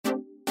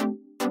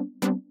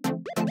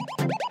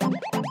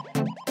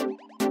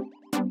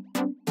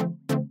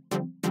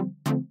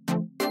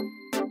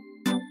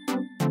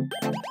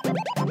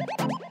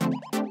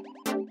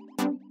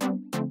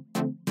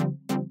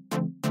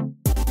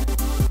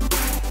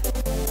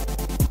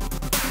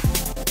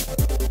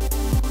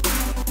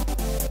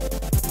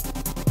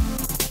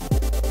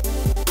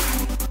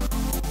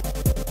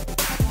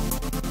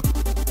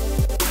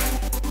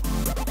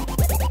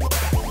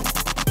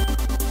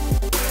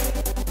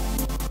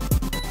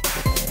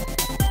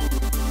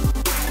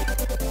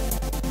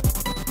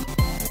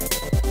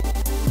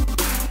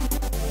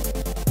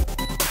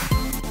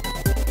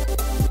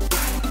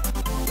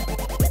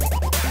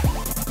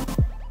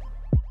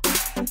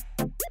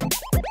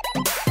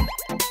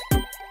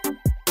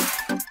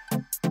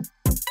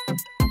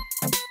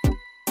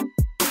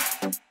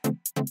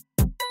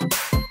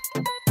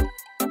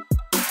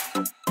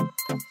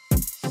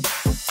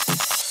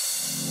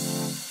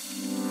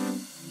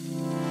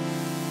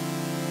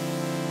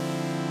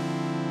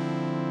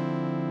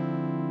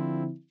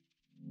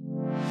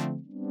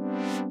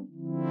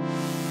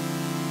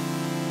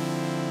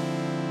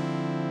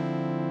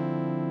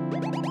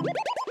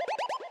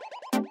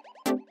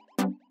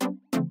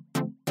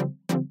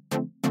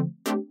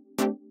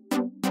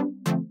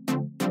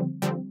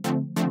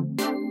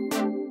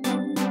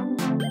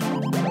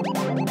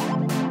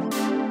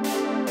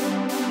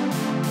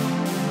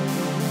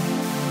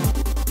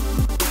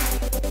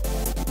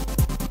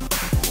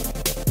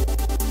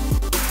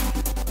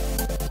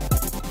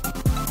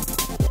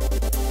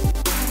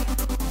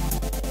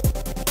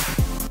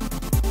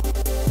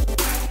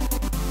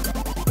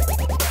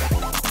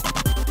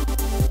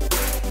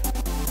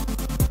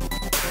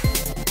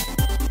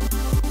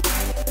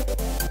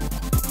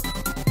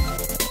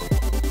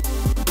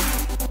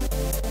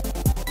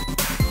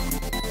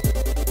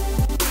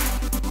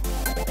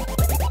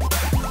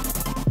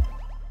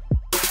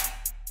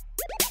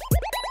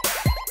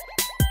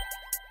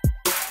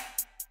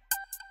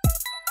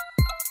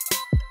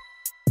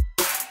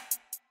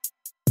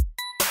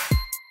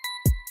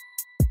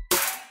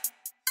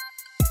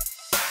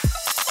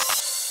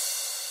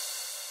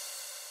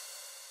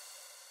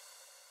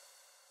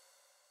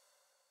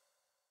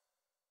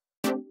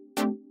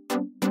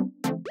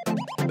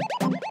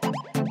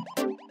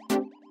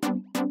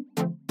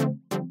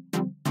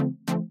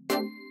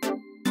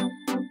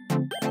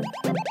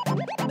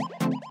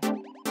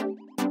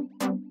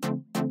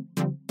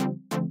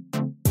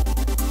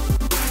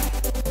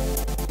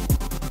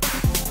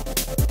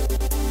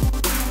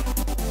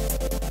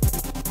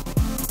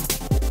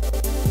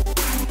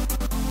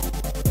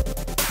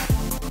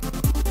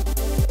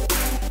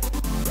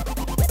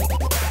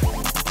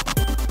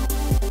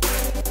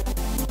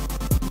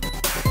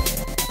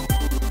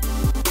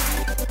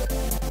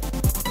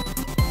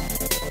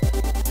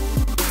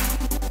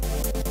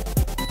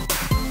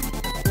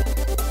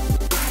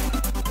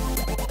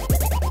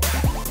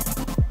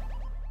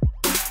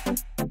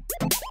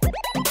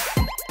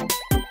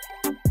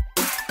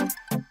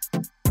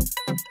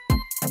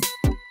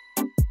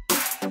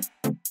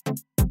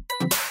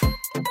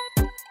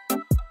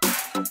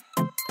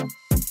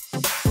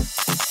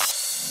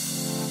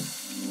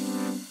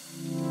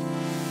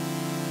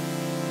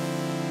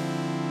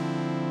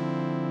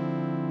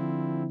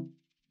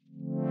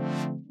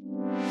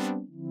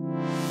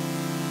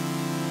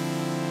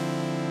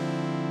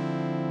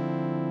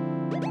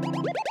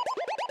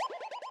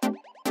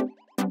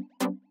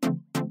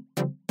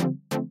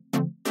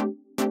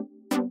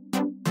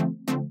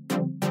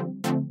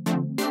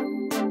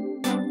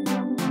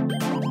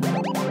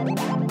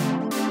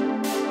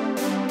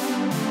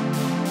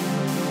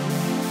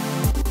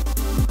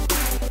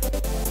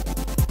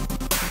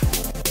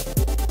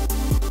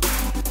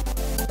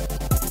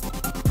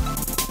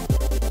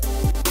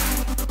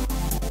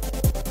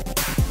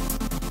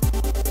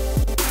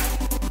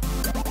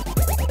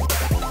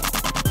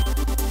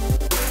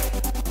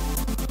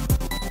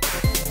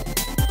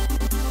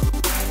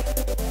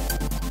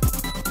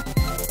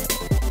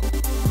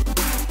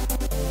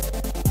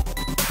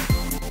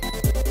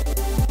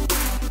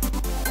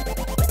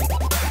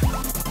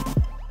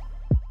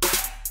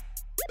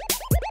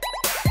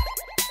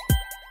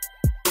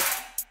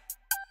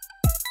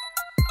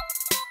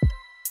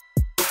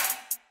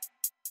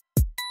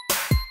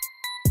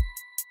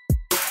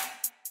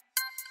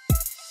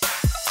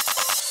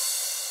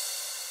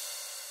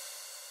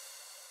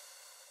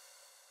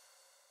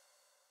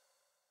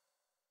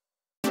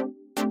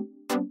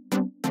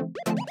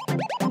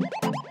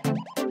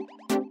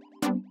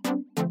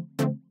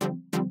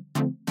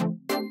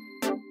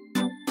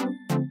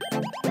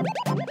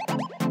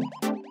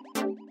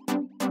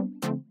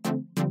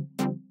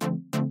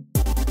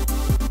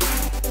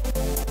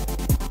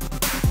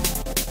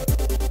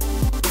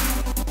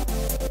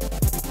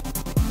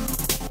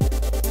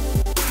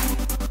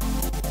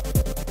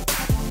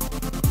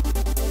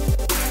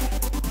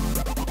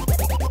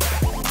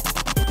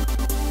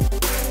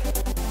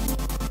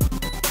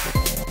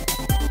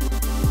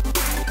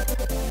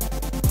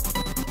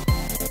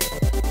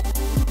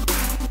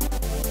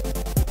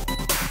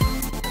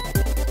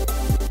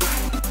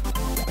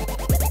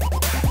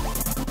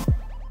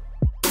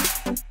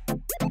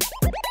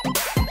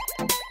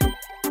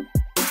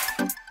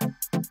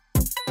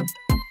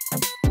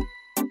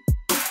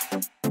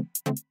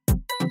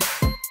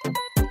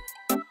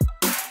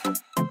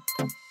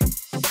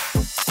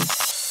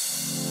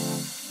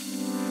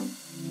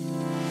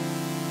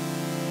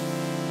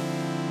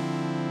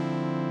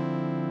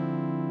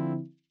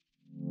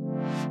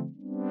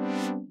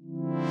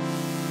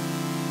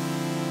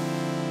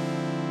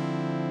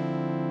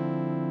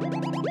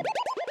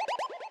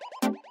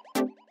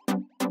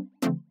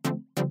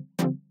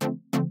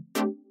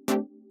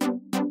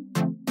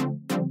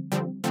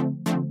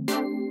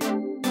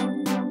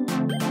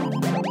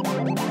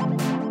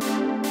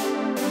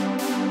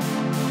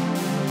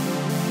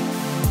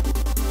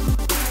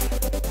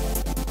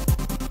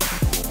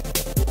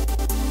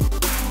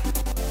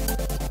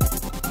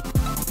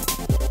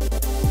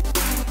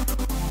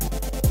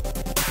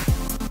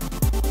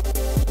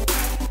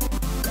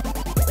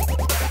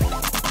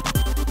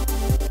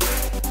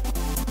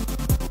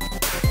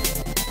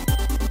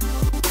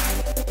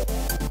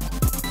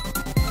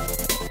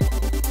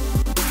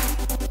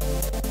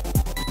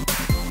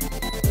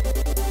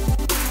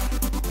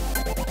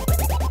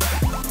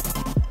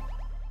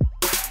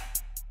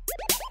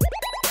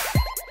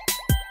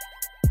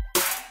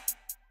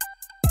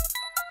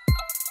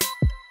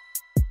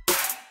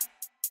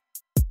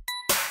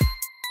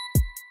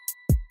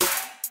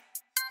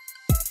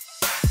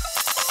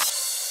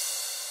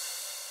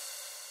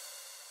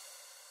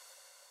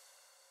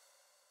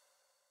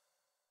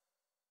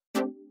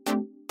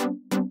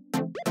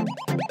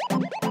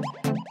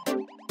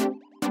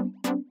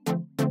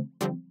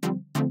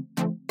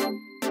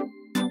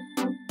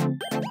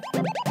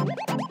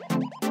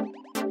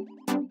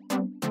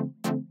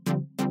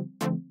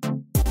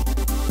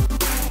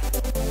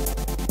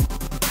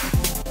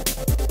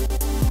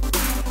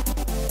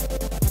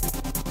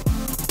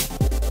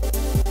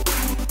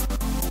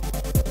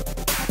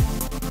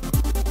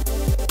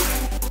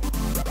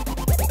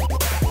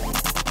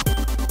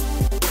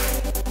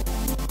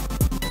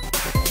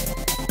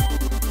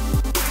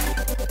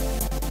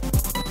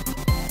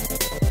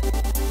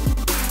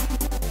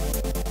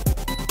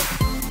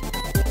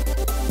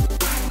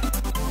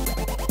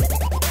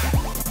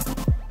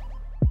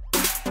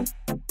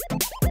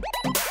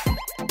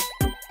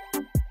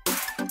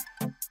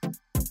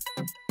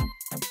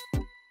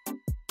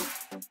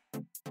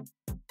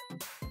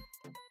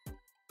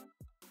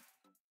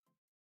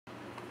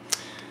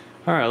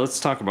Alright, let's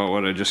talk about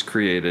what I just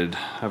created.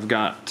 I've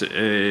got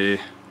a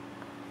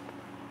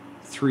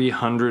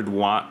 300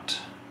 watt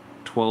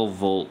 12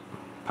 volt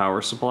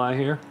power supply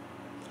here,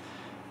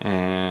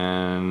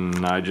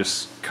 and I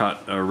just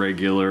cut a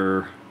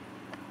regular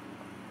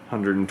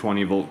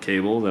 120 volt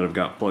cable that I've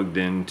got plugged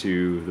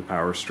into the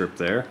power strip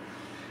there.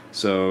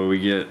 So we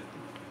get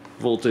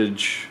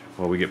voltage,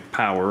 well, we get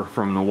power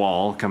from the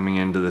wall coming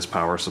into this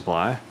power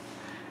supply,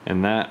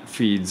 and that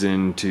feeds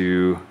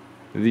into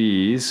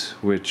these,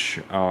 which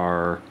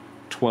are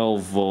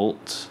 12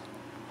 volt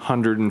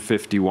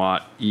 150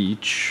 watt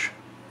each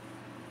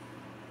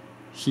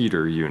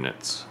heater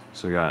units.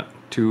 So we got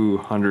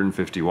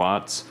 250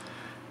 watts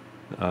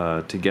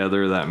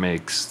together. That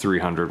makes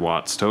 300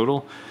 watts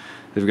total.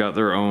 They've got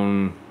their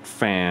own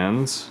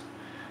fans,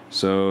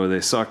 so they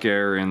suck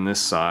air in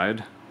this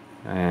side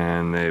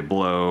and they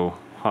blow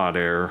hot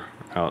air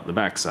out the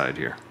back side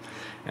here.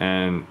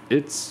 And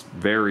it's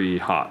very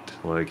hot,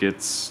 like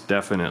it's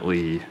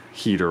definitely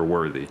heater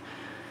worthy.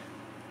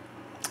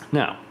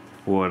 Now,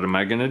 what am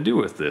I gonna do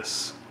with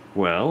this?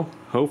 Well,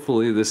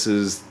 hopefully this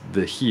is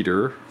the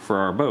heater for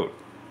our boat.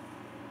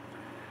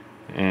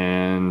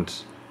 And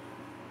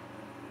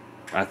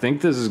I think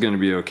this is gonna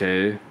be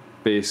okay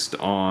based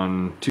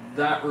on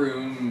that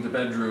room. The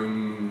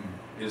bedroom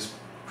is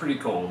pretty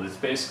cold. It's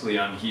basically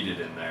unheated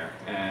in there,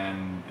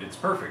 and it's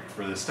perfect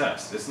for this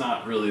test. It's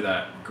not really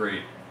that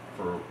great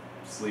for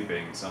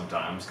sleeping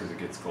sometimes because it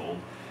gets cold.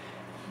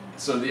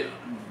 So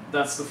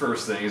that's the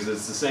first thing, is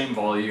it's the same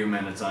volume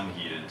and it's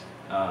unheated.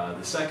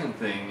 The second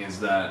thing is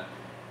that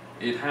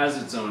it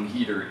has its own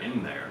heater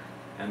in there,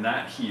 and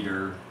that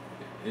heater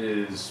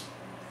is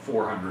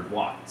 400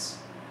 watts.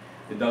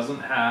 It doesn't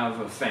have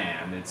a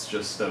fan, it's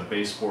just a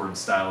baseboard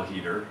style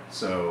heater,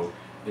 so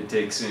it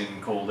takes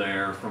in cold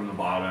air from the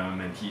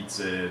bottom and heats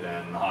it,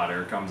 and the hot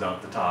air comes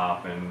out the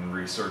top and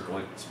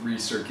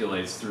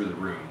recirculates through the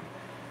room.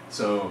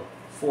 So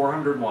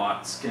 400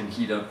 watts can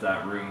heat up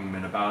that room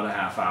in about a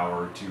half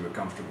hour to a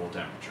comfortable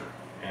temperature.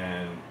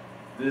 And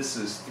this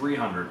is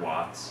 300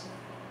 watts,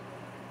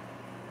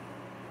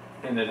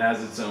 and it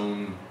has its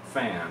own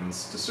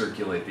fans to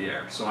circulate the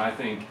air. So I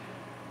think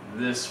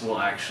this will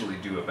actually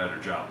do a better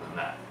job than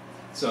that.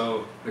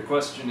 So the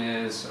question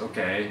is,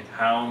 okay,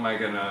 how am I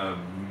gonna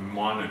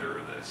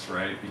monitor this,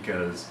 right?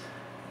 Because,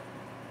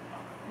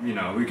 you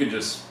know, we could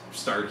just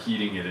start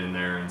heating it in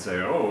there and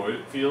say, oh,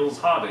 it feels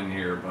hot in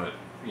here, but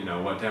you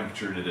know, what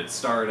temperature did it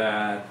start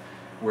at?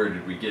 Where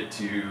did we get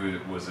to?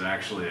 Was it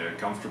actually a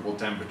comfortable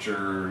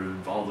temperature?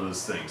 All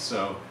those things.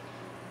 So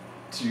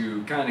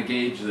to kind of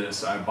gauge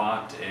this, I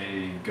bought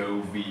a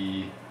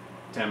GoV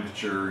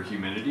temperature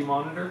humidity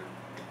monitor,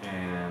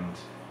 and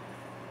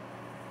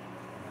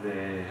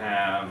they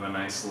have a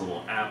nice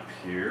little app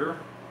here.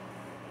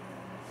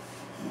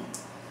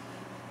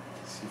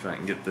 Let's see if I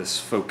can get this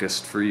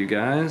focused for you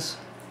guys.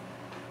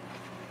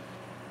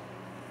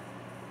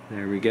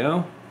 There we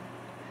go.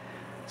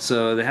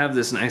 So they have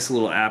this nice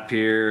little app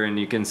here, and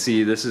you can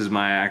see this is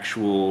my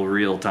actual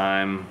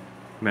real-time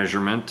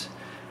measurement.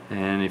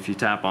 And if you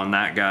tap on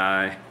that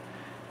guy,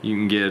 you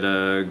can get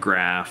a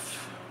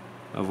graph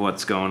of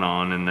what's going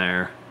on in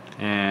there.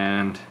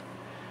 And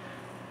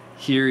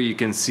here you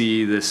can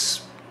see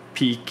this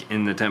peak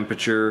in the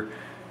temperature.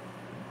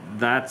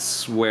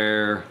 That's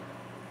where,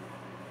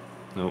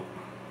 nope,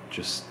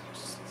 just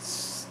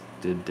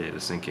did data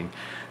syncing.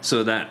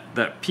 So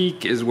that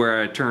peak is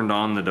where I turned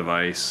on the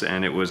device,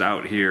 and it was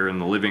out here in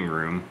the living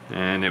room,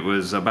 and it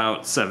was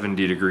about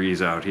 70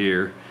 degrees out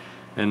here.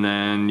 And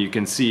then you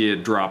can see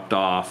it dropped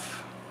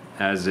off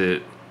as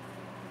it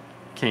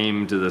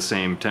came to the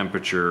same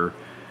temperature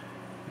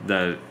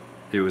that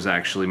it was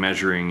actually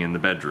measuring in the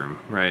bedroom,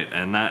 right?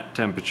 And that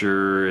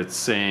temperature it's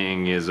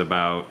saying is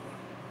about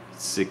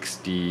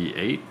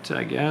 68,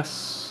 I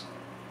guess.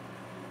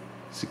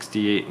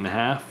 68 and a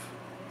half.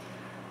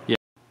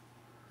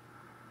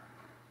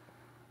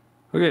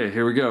 Okay,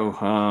 here we go.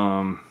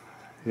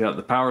 We got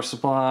the power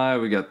supply,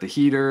 we got the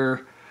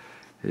heater.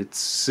 It's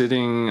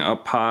sitting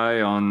up high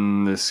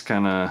on this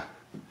kind of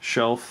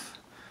shelf.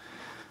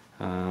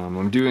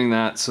 I'm doing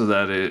that so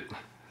that it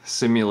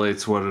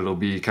simulates what it'll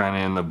be kind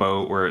of in the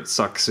boat, where it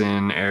sucks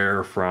in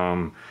air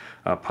from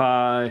up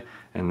high,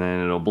 and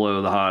then it'll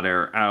blow the hot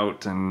air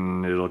out,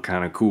 and it'll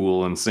kind of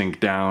cool and sink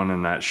down,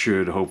 and that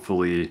should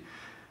hopefully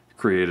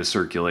create a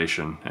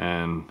circulation.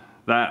 And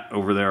that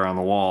over there on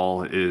the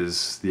wall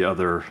is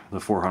the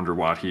 400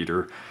 watt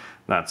heater.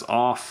 That's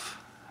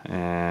off.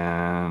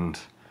 And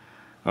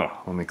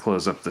oh, let me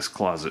close up this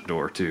closet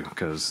door too,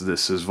 because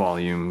this is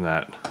volume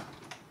that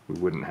we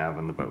wouldn't have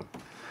in the boat.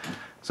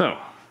 So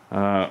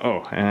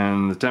oh,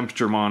 and the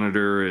temperature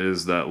monitor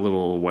is that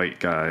little white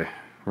guy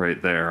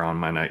right there on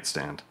my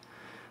nightstand.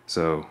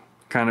 So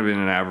kind of in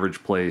an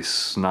average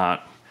place,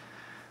 not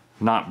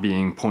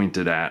being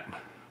pointed at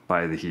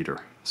by the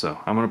heater. So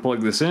I'm going to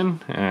plug this in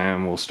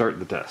and we'll start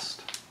the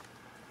test.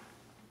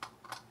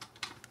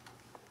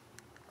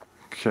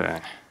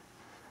 Okay.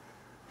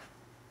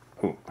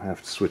 Oh, I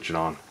have to switch it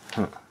on.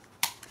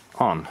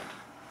 On.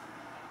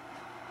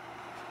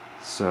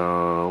 So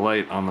So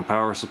light on the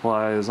power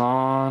supply is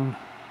on.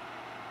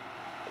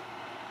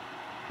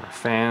 Our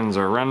fans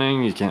are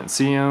running, you can't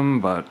see them,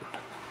 but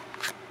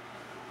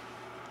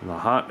the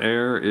hot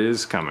air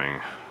is coming.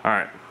 All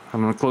right,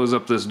 I'm gonna close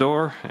up this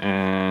door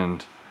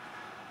and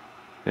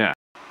yeah.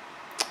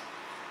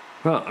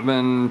 Well, I've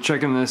been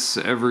checking this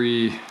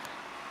every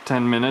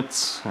 10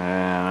 minutes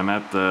and I'm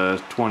at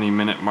the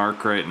 20-minute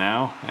mark right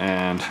now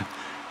and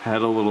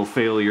had a little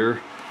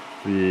failure.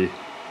 The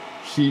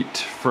heat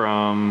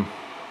from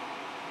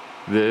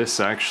this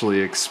actually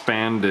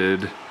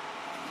expanded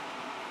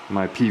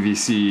my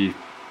PVC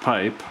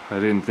pipe. I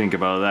didn't think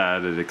about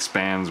that. It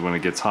expands when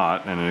it gets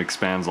hot, and it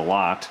expands a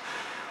lot.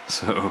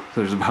 So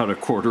there's about a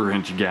 1/4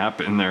 inch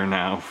gap in there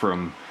now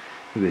from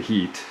the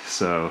heat.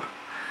 So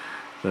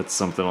that's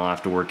something I'll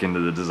have to work into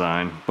the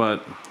design.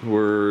 But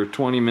we're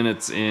 20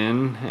 minutes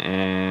in,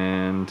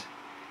 and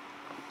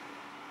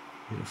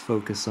I'm gonna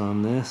focus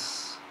on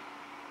this.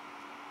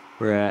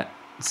 We're at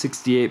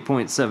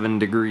 68.7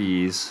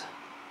 degrees.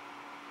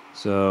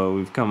 So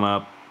we've come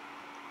up,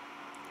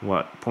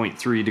 what,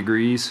 0.3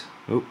 degrees?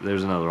 Oh,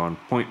 there's another one,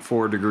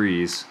 0.4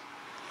 degrees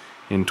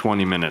in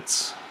 20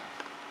 minutes.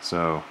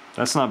 So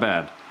that's not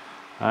bad.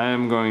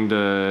 I'm going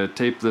to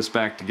tape this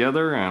back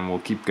together and we'll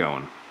keep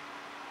going.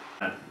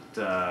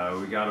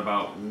 We got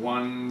about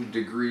 1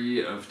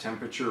 degree of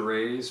temperature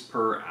raise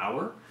per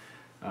hour.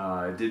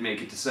 I did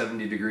make it to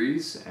 70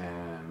 degrees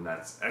and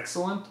that's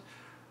excellent.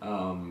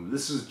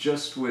 This is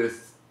just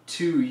with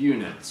 2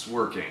 units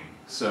working.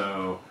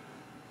 So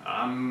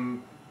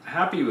I'm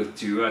happy with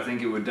 2. I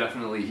think it would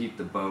definitely heat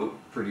the boat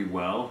pretty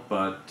well,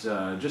 but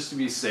just to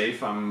be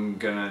safe, I'm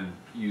gonna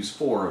use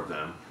 4 of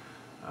them.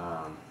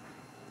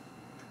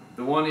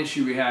 The one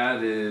issue we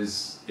had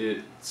is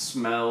it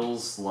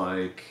smells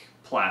like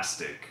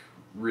plastic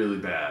really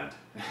bad,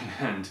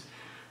 and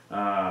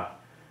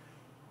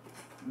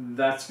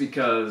that's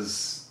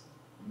because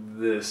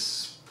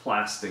this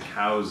plastic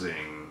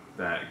housing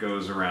that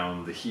goes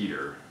around the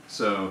heater.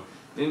 So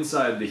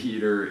inside the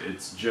heater,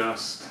 it's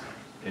just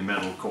a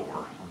metal core.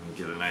 Let me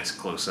get a nice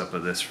close-up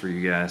of this for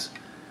you guys.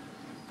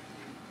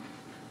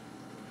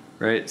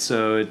 Right,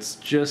 so it's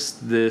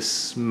just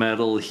this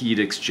metal heat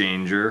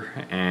exchanger,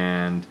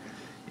 and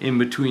in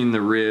between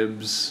the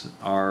ribs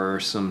are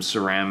some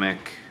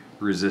ceramic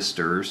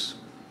resistors,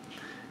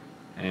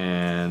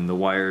 and the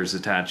wires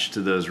attached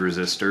to those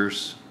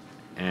resistors,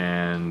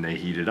 and they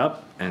heat it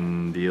up,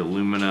 and the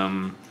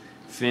aluminum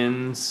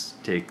fins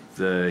take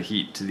the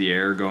heat to the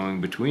air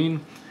going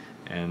between,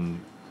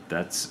 and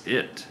that's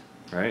it.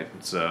 Right,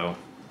 so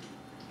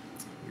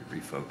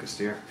you're refocused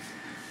here.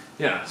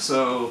 Yeah,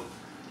 so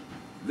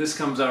this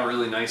comes out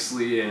really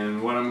nicely,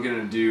 and what I'm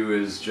gonna do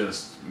is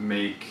just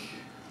make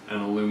an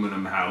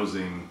aluminum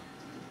housing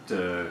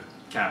to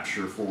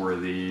capture 4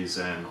 of these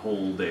and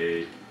hold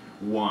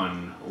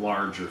one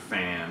larger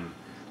fan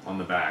on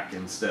the back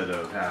instead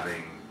of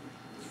having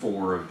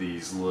 4 of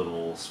these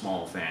little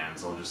small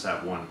fans. I'll just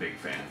have 1 big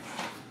fan.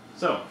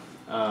 So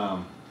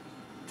I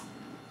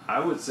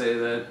would say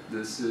that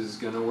this is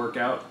gonna work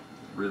out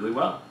really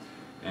well,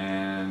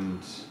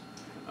 and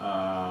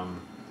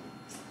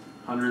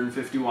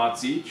 150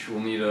 watts each.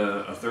 We'll need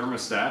a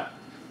thermostat,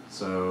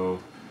 so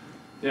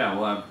yeah,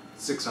 we'll have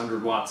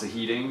 600 watts of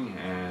heating,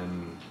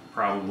 and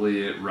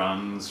probably it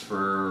runs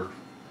for,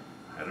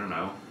 I don't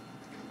know,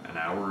 an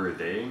hour a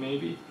day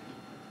maybe.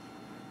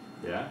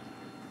 Yeah,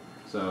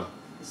 so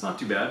it's not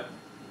too bad.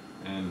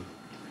 And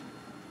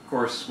of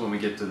course, when we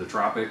get to the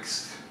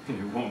tropics, it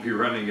won't be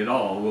running at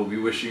all. We'll be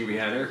wishing we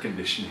had air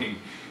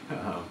conditioning.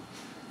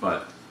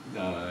 But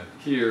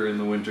here in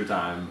the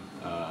wintertime,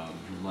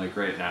 like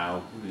right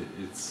now,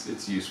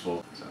 it's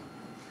useful. So,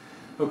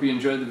 hope you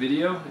enjoyed the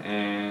video,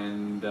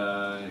 and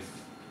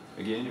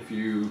if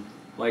you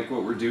like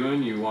what we're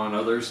doing, you want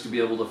others to be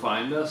able to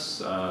find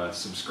us,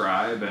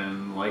 subscribe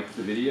and like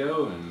the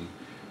video, and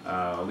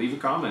leave a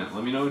comment.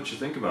 Let me know what you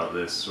think about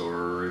this,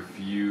 or if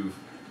you've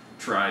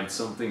tried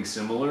something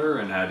similar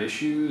and had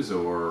issues,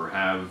 or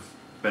have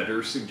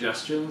better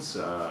suggestions.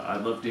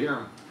 I'd love to hear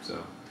them.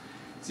 So,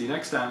 see you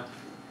next time.